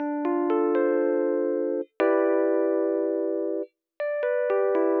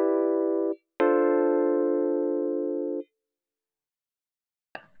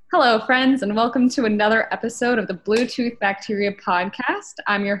Hello, friends, and welcome to another episode of the Bluetooth Bacteria Podcast.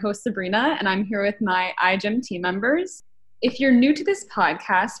 I'm your host, Sabrina, and I'm here with my iGEM team members. If you're new to this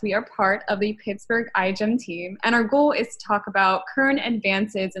podcast, we are part of the Pittsburgh iGEM team, and our goal is to talk about current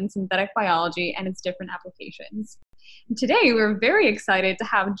advances in synthetic biology and its different applications. Today, we're very excited to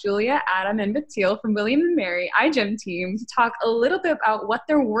have Julia, Adam, and Batil from William & Mary iGEM team to talk a little bit about what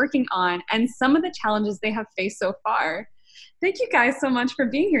they're working on and some of the challenges they have faced so far. Thank you guys so much for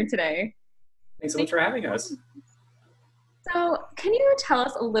being here today. Thanks so much for having us. So, can you tell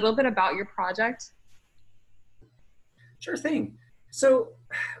us a little bit about your project? Sure thing. So,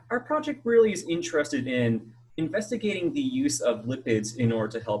 our project really is interested in investigating the use of lipids in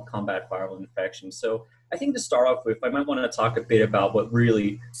order to help combat viral infections. So, I think to start off with, I might want to talk a bit about what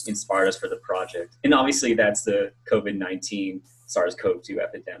really inspired us for the project. And obviously, that's the COVID-19 SARS-CoV-2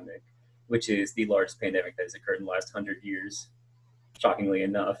 epidemic, which is the largest pandemic that has occurred in the last 100 years, shockingly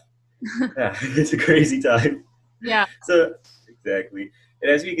enough. Yeah, it's a crazy time. Yeah. So, exactly. And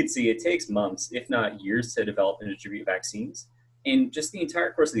as we can see, it takes months, if not years, to develop and distribute vaccines. And just the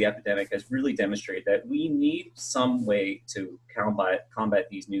entire course of the epidemic has really demonstrated that we need some way to combat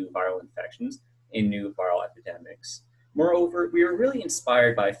these new viral infections and new viral epidemics. Moreover, we were really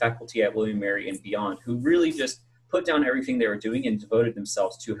inspired by faculty at William & Mary and beyond who really just put down everything they were doing and devoted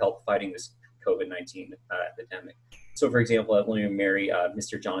themselves to help fighting this COVID-19 epidemic. So, for example, at William & Mary,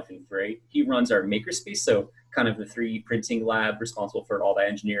 Mr. Jonathan Frey, he runs our makerspace, so kind of the 3D printing lab responsible for all the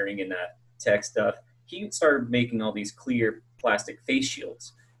engineering and tech stuff. He started making all these clear plastic face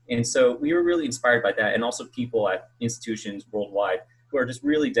shields. And so we were really inspired by that, and also people at institutions worldwide who are just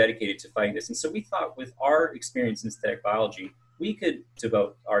really dedicated to fighting this. And so we thought with our experience in synthetic biology, we could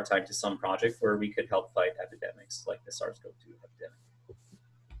devote our time to some project where we could help fight epidemics like the SARS-CoV-2 epidemic.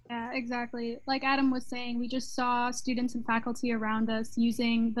 Yeah, exactly. Like Adam was saying, we just saw students and faculty around us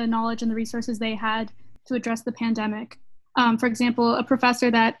using the knowledge and the resources they had to address the pandemic. For example, a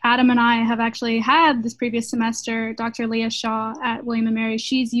professor that Adam and I have actually had this previous semester, Dr. Leah Shaw at William & Mary,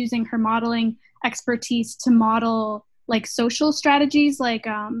 she's using her modeling expertise to model like social strategies, like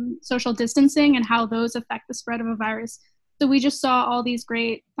social distancing and how those affect the spread of a virus. So we just saw all these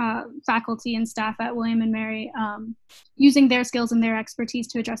great faculty and staff at William & Mary using their skills and their expertise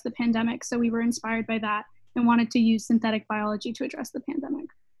to address the pandemic. So we were inspired by that and wanted to use synthetic biology to address the pandemic.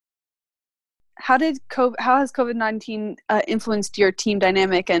 How has COVID-19 influenced your team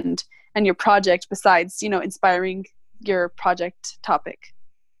dynamic and your project besides, inspiring your project topic?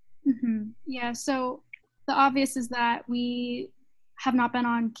 Mm-hmm. Yeah, so the obvious is that we have not been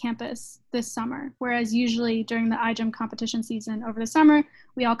on campus this summer, whereas usually during the iGEM competition season over the summer,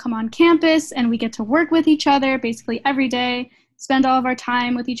 we all come on campus and we get to work with each other basically every day, spend all of our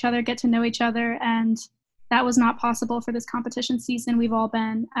time with each other, get to know each other, and that was not possible for this competition season. We've all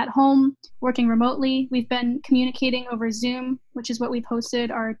been at home, working remotely. We've been communicating over Zoom, which is what we've hosted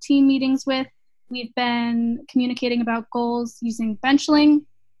our team meetings with. We've been communicating about goals using Benchling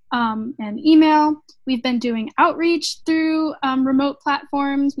and email. We've been doing outreach through remote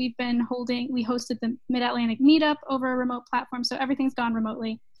platforms. We hosted the Mid-Atlantic Meetup over a remote platform, so everything's gone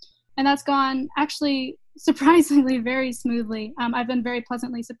remotely. And that's gone actually surprisingly very smoothly. I've been very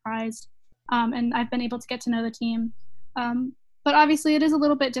pleasantly surprised. And I've been able to get to know the team. But obviously it is a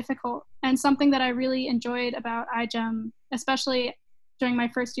little bit difficult, and something that I really enjoyed about iGEM, especially during my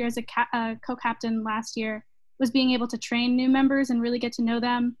first year as a co-captain last year, was being able to train new members and really get to know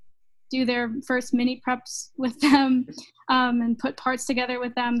them, do their first mini preps with them, and put parts together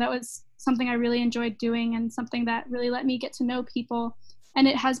with them. That was something I really enjoyed doing and something that really let me get to know people. And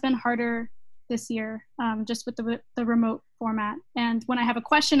it has been harder this year, just with the remote format. And when I have a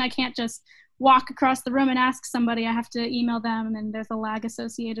question, I can't just walk across the room and ask somebody. I have to email them, and there's a lag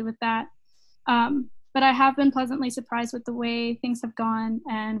associated with that. But I have been pleasantly surprised with the way things have gone,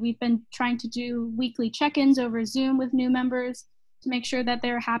 and we've been trying to do weekly check-ins over Zoom with new members to make sure that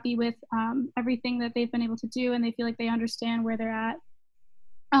they're happy with everything that they've been able to do, and they feel like they understand where they're at.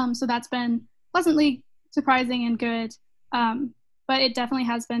 So that's been pleasantly surprising and good. But it definitely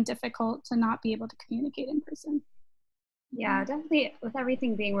has been difficult to not be able to communicate in person. Yeah, definitely. With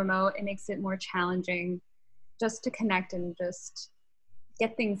everything being remote, it makes it more challenging just to connect and just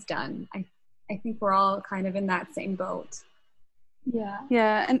get things done. I think we're all kind of in that same boat.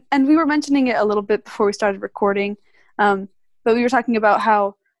 Yeah, and we were mentioning it a little bit before we started recording, but we were talking about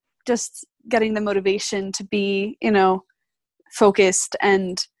how just getting the motivation to be, focused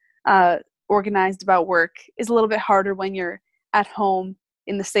and organized about work is a little bit harder when you're at home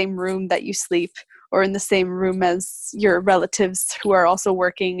in the same room that you sleep, or in the same room as your relatives who are also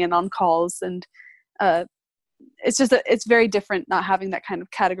working and on calls. And it's just it's very different not having that kind of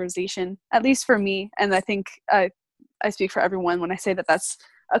categorization, at least for me. And I think I speak for everyone when I say that that's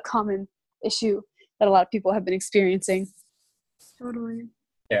a common issue that a lot of people have been experiencing. Totally.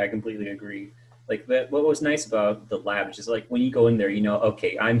 Yeah, I completely agree. Like what was nice about the lab is just like when you go in there, you know,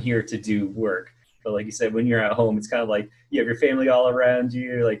 okay, I'm here to do work. But like you said, when you're at home, it's kind of like you have your family all around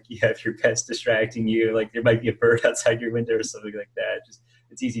you, like you have your pets distracting you, like there might be a bird outside your window or something like that. Just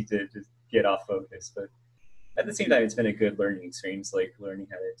it's easy to just get off focus. But at the same time, it's been a good learning experience, like learning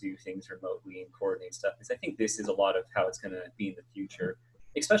how to do things remotely and coordinate stuff. Because I think this is a lot of how it's going to be in the future,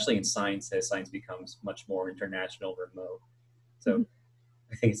 especially in science, as science becomes much more international, remote. So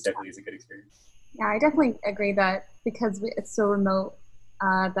I think it's definitely is a good experience. Yeah, I definitely agree that because it's so remote,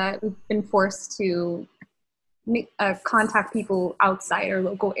 that we've been forced to contact people outside our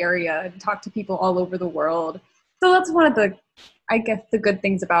local area and talk to people all over the world. So that's one of the, I guess, the good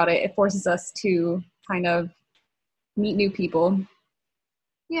things about it. It forces us to kind of meet new people.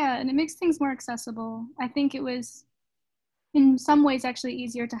 Yeah, and it makes things more accessible. I think it was in some ways actually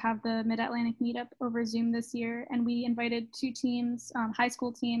easier to have the Mid-Atlantic meetup over Zoom this year. And we invited 2 teams, high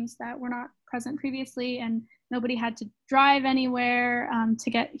school teams that were not present previously, and nobody had to drive anywhere to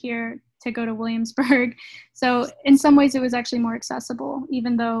get here to go to Williamsburg. So in some ways it was actually more accessible,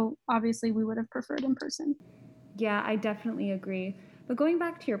 even though obviously we would have preferred in person. Yeah, I definitely agree. But going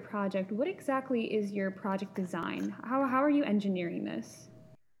back to your project, what exactly is your project design? How are you engineering this?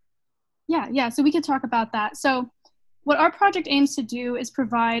 Yeah, so we could talk about that. So what our project aims to do is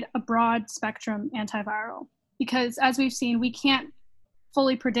provide a broad spectrum antiviral, because as we've seen, we can't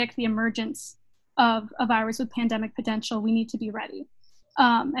fully predict the emergence of a virus with pandemic potential. We need to be ready.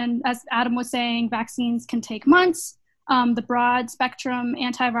 And as Adam was saying, vaccines can take months. The broad spectrum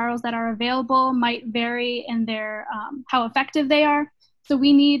antivirals that are available might vary in their how effective they are. So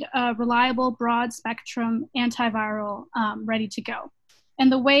we need a reliable broad spectrum antiviral ready to go.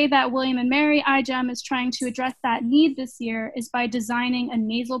 And the way that William and Mary iGEM is trying to address that need this year is by designing a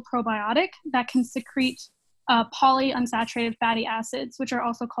nasal probiotic that can secrete polyunsaturated fatty acids, which are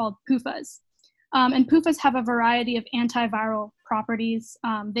also called PUFAs. And PUFAs have a variety of antiviral properties.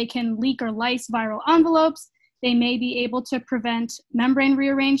 They can leak or lyse viral envelopes. They may be able to prevent membrane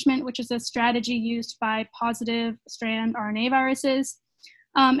rearrangement, which is a strategy used by positive strand RNA viruses.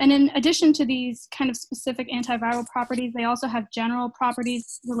 And in addition to these kind of specific antiviral properties, they also have general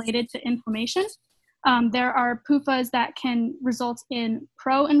properties related to inflammation. There are PUFAs that can result in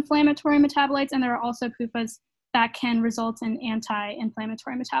pro-inflammatory metabolites, and there are also PUFAs that can result in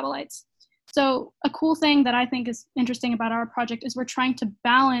anti-inflammatory metabolites. So a cool thing that I think is interesting about our project is we're trying to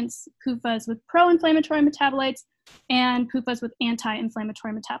balance PUFAs with pro-inflammatory metabolites and PUFAs with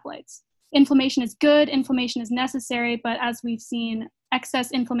anti-inflammatory metabolites. Inflammation is good, inflammation is necessary, but as we've seen,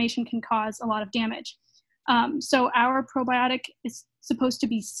 excess inflammation can cause a lot of damage. So our probiotic is supposed to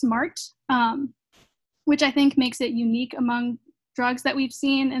be smart, which I think makes it unique among drugs that we've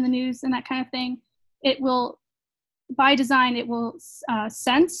seen in the news and that kind of thing. It will, by design, it will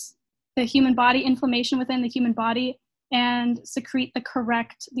sense the human body, inflammation within the human body, and secrete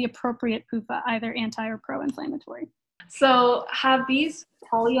the appropriate PUFA, either anti or pro-inflammatory. So have these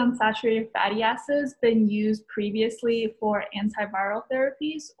polyunsaturated fatty acids been used previously for antiviral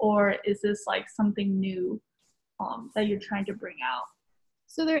therapies, or is this like something new that you're trying to bring out?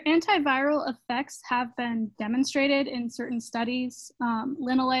 So their antiviral effects have been demonstrated in certain studies.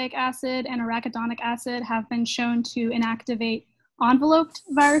 Linoleic acid and arachidonic acid have been shown to inactivate enveloped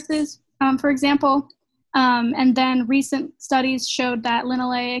viruses, for example. And then recent studies showed that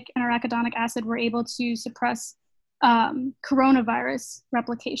linoleic and arachidonic acid were able to suppress coronavirus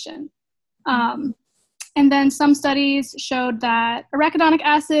replication. And then some studies showed that arachidonic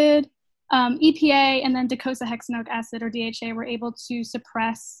acid, EPA, and then docosahexaenoic acid, or DHA, were able to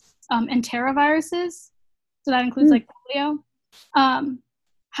suppress enteroviruses. So that includes like polio.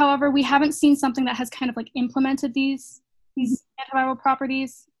 However, we haven't seen something that has kind of like implemented these antiviral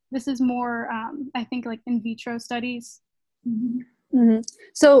properties. This is more, I think, like in vitro studies.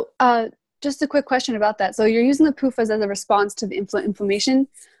 So just a quick question about that. So you're using the PUFAs as a response to the inflammation.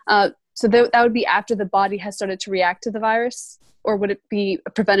 So that would be after the body has started to react to the virus, or would it be a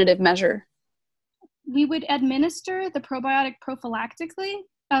preventative measure? We would administer the probiotic prophylactically,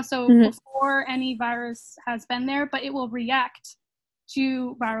 before any virus has been there, but it will react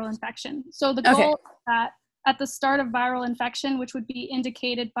to viral infection. So the goal is that at the start of viral infection, which would be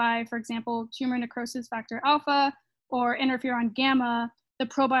indicated by, for example, tumor necrosis factor alpha or interferon gamma, the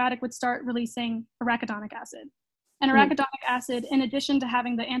probiotic would start releasing arachidonic acid. And arachidonic acid, in addition to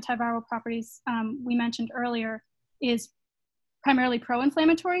having the antiviral properties we mentioned earlier, is primarily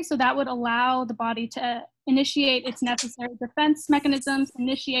pro-inflammatory. So that would allow the body to initiate its necessary defense mechanisms,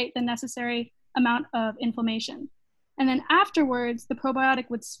 initiate the necessary amount of inflammation. And then afterwards, the probiotic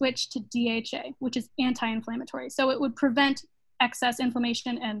would switch to DHA, which is anti-inflammatory. So it would prevent excess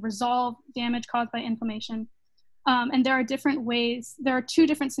inflammation and resolve damage caused by inflammation. And there are different ways. There are two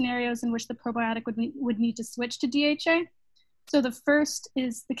different scenarios in which the probiotic would need to switch to DHA. So the first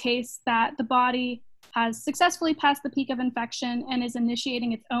is the case that the body has successfully passed the peak of infection and is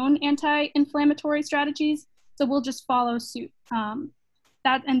initiating its own anti-inflammatory strategies. So we'll just follow suit.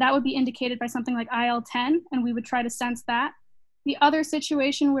 That would be indicated by something like IL-10, and we would try to sense that. The other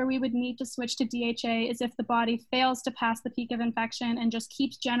situation where we would need to switch to DHA is if the body fails to pass the peak of infection and just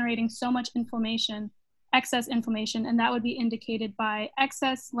keeps generating so much inflammation, excess inflammation, and that would be indicated by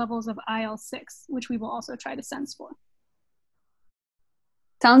excess levels of IL-6, which we will also try to sense for.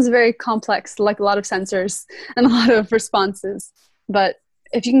 Sounds very complex, like a lot of sensors and a lot of responses. But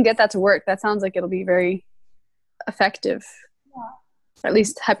if you can get that to work, that sounds like it'll be very effective, at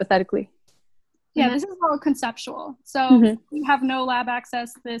least hypothetically. Yeah, this is all conceptual. So we have no lab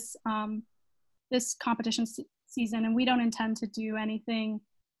access this competition season, and we don't intend to do anything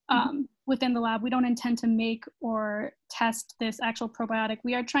within the lab. We don't intend to make or test this actual probiotic.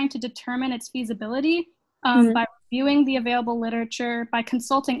 We are trying to determine its feasibility by reviewing the available literature, by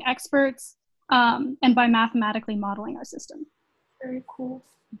consulting experts, and by mathematically modeling our system. Very cool.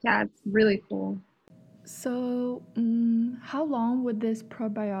 Yeah, it's really cool. So, how long would this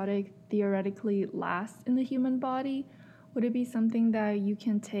probiotic theoretically last in the human body? Would it be something that you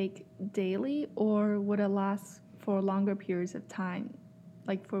can take daily, or would it last for longer periods of time,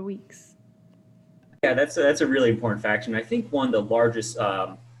 like for weeks? Yeah, that's a really important factor. And I think one of the largest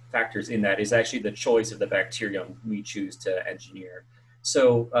factors in that is actually the choice of the bacterium we choose to engineer.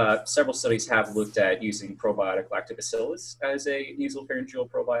 So several studies have looked at using probiotic lactobacillus as a nasopharyngeal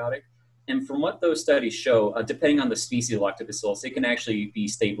probiotic. And from what those studies show, depending on the species of lactobacillus, it can actually be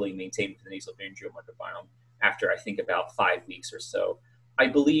stably maintained in the nasopharyngeal microbiome after, I think, about 5 weeks or so. I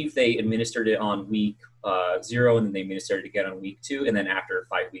believe they administered it on week 0, and then they administered it again on week 2, and then after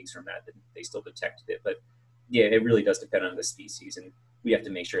 5 weeks from that, they still detected it. But yeah, it really does depend on the species, and we have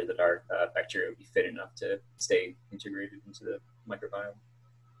to make sure that our bacteria would be fit enough to stay integrated into the microbiome.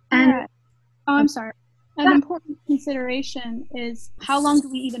 And I'm sorry. An important consideration is how long do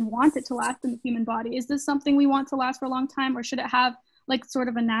we even want it to last in the human body? Is this something we want to last for a long time, or should it have like sort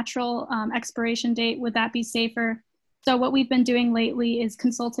of a natural expiration date? Would that be safer? So what we've been doing lately is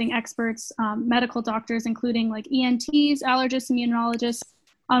consulting experts, medical doctors, including like ENTs, allergists, immunologists,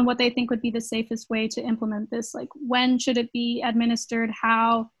 on what they think would be the safest way to implement this. Like when should it be administered,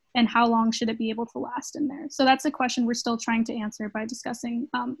 how, and how long should it be able to last in there? So that's a question we're still trying to answer by discussing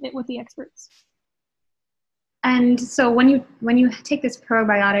it with the experts. And so when you take this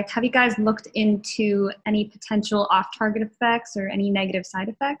probiotic, have you guys looked into any potential off-target effects or any negative side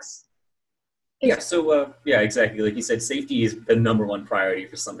effects? Yeah, so yeah, exactly. Like you said, safety is the number one priority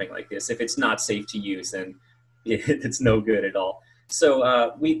for something like this. If it's not safe to use, then it's no good at all.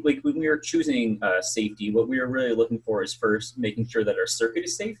 So when we were choosing safety, what we were really looking for is first making sure that our circuit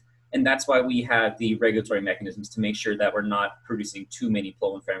is safe. And that's why we have the regulatory mechanisms to make sure that we're not producing too many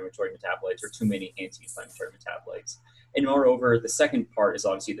pro-inflammatory metabolites or too many anti-inflammatory metabolites. And moreover, the second part is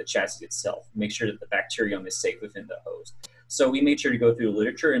obviously the chassis itself. Make sure that the bacterium is safe within the host. So we made sure to go through the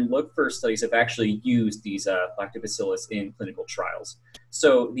literature and look for studies that have actually used these lactobacillus in clinical trials.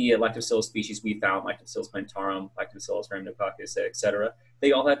 So the lactobacillus species we found, Lactobacillus plantarum, Lactobacillus rhamnococcus, et cetera,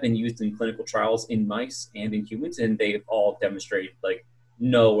 they all have been used in clinical trials in mice and in humans, and they've all demonstrated like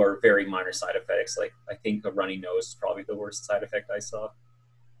no or very minor side effects. Like I think a runny nose is probably the worst side effect I saw.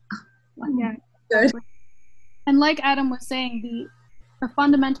 Yeah. Good. And like Adam was saying, the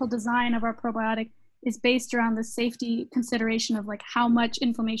fundamental design of our probiotic is based around the safety consideration of like how much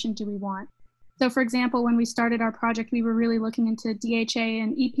inflammation do we want. So for example, when we started our project, we were really looking into DHA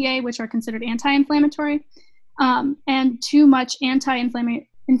and EPA, which are considered anti-inflammatory. And too much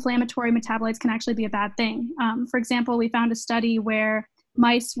anti-inflammatory metabolites can actually be a bad thing. For example, we found a study where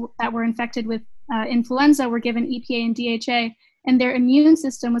mice that were infected with influenza were given EPA and DHA, and their immune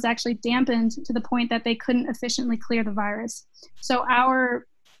system was actually dampened to the point that they couldn't efficiently clear the virus. So our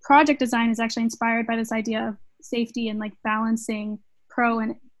project design is actually inspired by this idea of safety and like balancing pro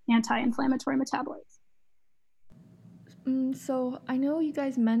and anti-inflammatory metabolites. So I know you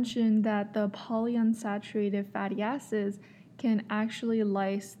guys mentioned that the polyunsaturated fatty acids can actually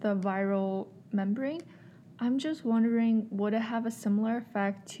lyse the viral membrane. I'm just wondering, would it have a similar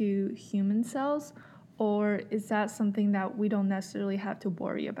effect to human cells, or is that something that we don't necessarily have to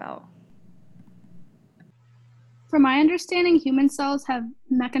worry about? from my understanding, human cells have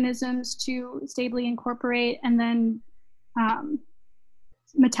mechanisms to stably incorporate and then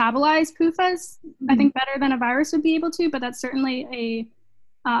metabolize PUFAs, I think better than a virus would be able to, but that's certainly a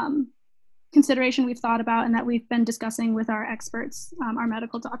consideration we've thought about and that we've been discussing with our experts, our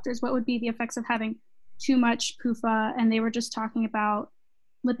medical doctors. What would be the effects of having too much PUFA? And they were just talking about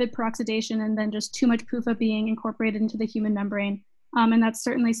lipid peroxidation and then just too much PUFA being incorporated into the human membrane. And that's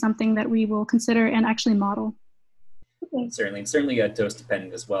certainly something that we will consider and actually model. Certainly dose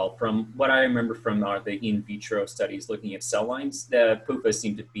dependent as well. From what I remember from the in vitro studies looking at cell lines, the PUFA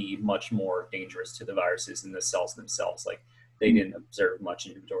seemed to be much more dangerous to the viruses in the cells themselves. Like they didn't observe much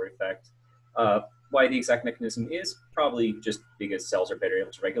inhibitory effect. Why the exact mechanism is probably just because cells are better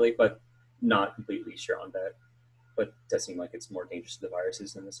able to regulate, but not completely sure on that. But it does seem like it's more dangerous to the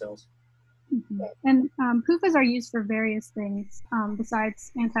viruses than the cells. Mm-hmm. And PUFAs are used for various things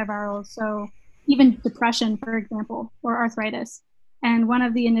besides antivirals. So even depression, for example, or arthritis. And one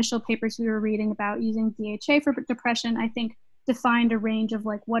of the initial papers we were reading about using DHA for depression, I think defined a range of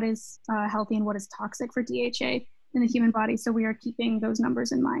like what is healthy and what is toxic for DHA in the human body. So we are keeping those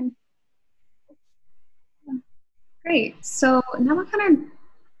numbers in mind. Great. So now we're kind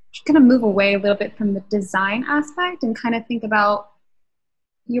of move away a little bit from the design aspect and kind of think about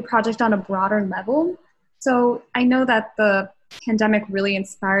your project on a broader level. So I know that the pandemic really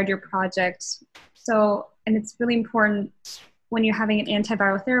inspired your project. So, and it's really important when you're having an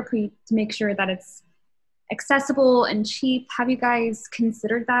antiviral therapy to make sure that it's accessible and cheap. Have you guys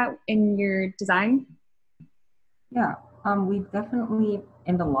considered that in your design? Yeah, we've definitely,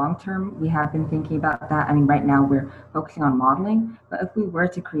 in the long term, we have been thinking about that. I mean, right now we're focusing on modeling, but if we were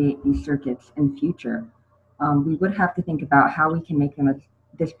to create these circuits in the future, we would have to think about how we can make them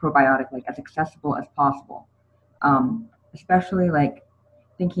this probiotic like as accessible as possible. Especially like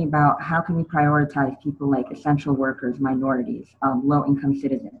thinking about how can we prioritize people like essential workers, minorities, low-income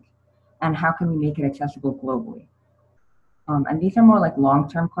citizens, and how can we make it accessible globally? And these are more like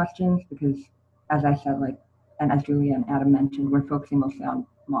long-term questions because, as I said, like, and as Julia and Adam mentioned, we're focusing mostly on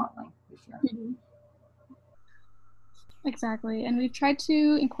modeling this year. Mm-hmm. Exactly, and we've tried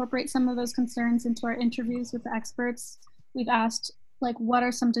to incorporate some of those concerns into our interviews with the experts. We've asked, like, what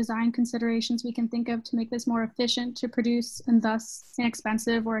are some design considerations we can think of to make this more efficient to produce and thus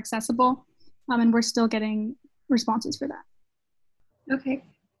inexpensive or accessible? And we're still getting responses for that. Okay,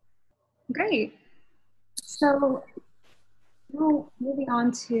 great. So now moving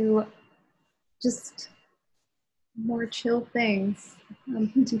on to just more chill things.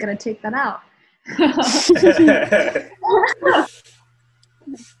 I'm gonna take that out.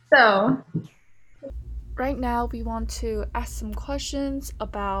 So right now we want to ask some questions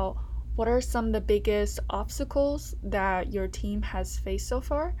about what are some of the biggest obstacles that your team has faced so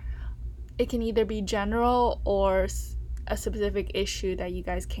far. It can either be general or a specific issue that you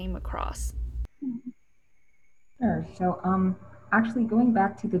guys came across. Sure. So actually going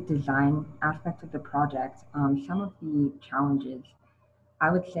back to the design aspect of the project, some of the challenges I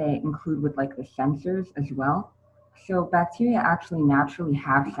would say include with like the sensors as well. So bacteria actually naturally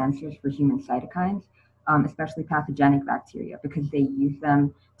have sensors for human cytokines, especially pathogenic bacteria, because they use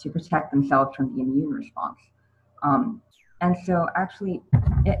them to protect themselves from the immune response. And so actually,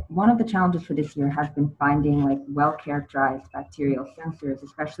 one of the challenges for this year has been finding like well-characterized bacterial sensors,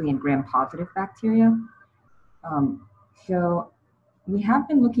 especially in gram-positive bacteria. So we have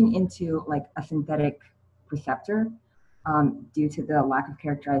been looking into like a synthetic receptor due to the lack of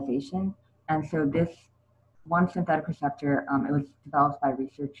characterization. And so this one synthetic receptor, it was developed by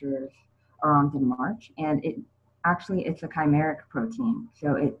researchers around in March, and it's a chimeric protein.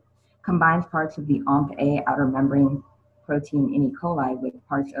 So it combines parts of the OMP-A outer membrane protein in E. coli with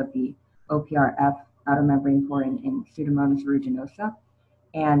parts of the OPRF outer membrane foreign in Pseudomonas aeruginosa.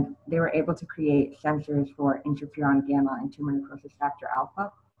 And they were able to create sensors for interferon gamma and tumor necrosis factor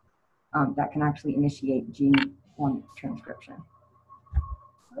alpha that can actually initiate gene one transcription.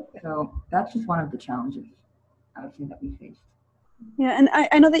 Okay. So that's just one of the challenges I would say that we faced. Yeah, and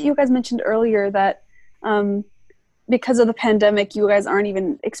I know that you guys mentioned earlier that because of the pandemic, you guys aren't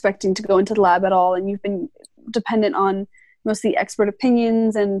even expecting to go into the lab at all, and you've been dependent on mostly expert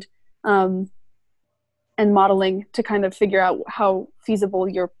opinions and modeling to kind of figure out how feasible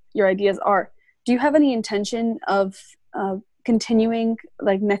your ideas are. Do you have any intention of continuing,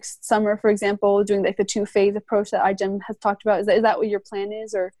 like next summer, for example, doing like the 2-phase approach that iGEM has talked about? Is that what your plan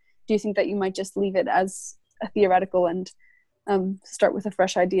is, or do you think that you might just leave it as a theoretical and start with a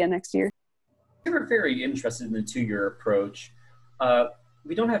fresh idea next year? We were very interested in the 2-year approach.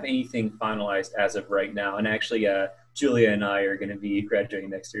 We don't have anything finalized as of right now, and actually Julia and I are going to be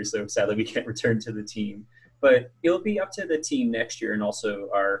graduating next year, so sadly we can't return to the team. But it'll be up to the team next year and also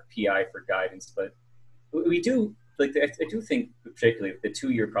our PI for guidance. But we do, like, I do think particularly the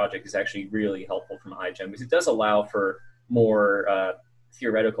 2-year project is actually really helpful from iGEM because it does allow for more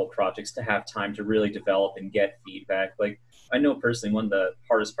theoretical projects to have time to really develop and get feedback. Like, I know personally one of the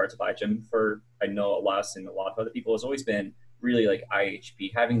hardest parts of iGEM for, I know us and a lot of other people, has always been really like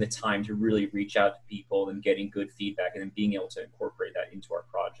IHP, having the time to really reach out to people and getting good feedback and then being able to incorporate that into our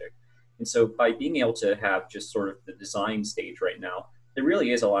project. And so by being able to have just sort of the design stage right now, it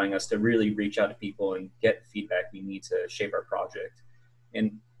really is allowing us to really reach out to people and get the feedback we need to shape our project.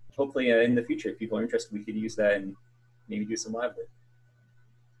 And hopefully in the future, if people are interested, we could use that and maybe do some live work.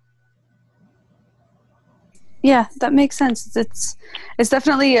 Yeah, that makes sense. It's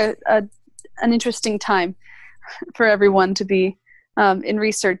definitely an interesting time for everyone to be in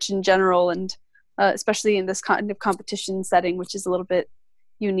research in general, and especially in this kind of competition setting, which is a little bit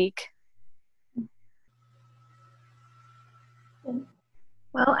unique.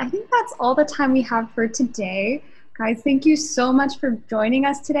 Well, I think that's all the time we have for today. Guys, thank you so much for joining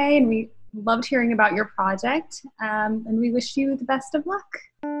us today, and we loved hearing about your project, and we wish you the best of luck.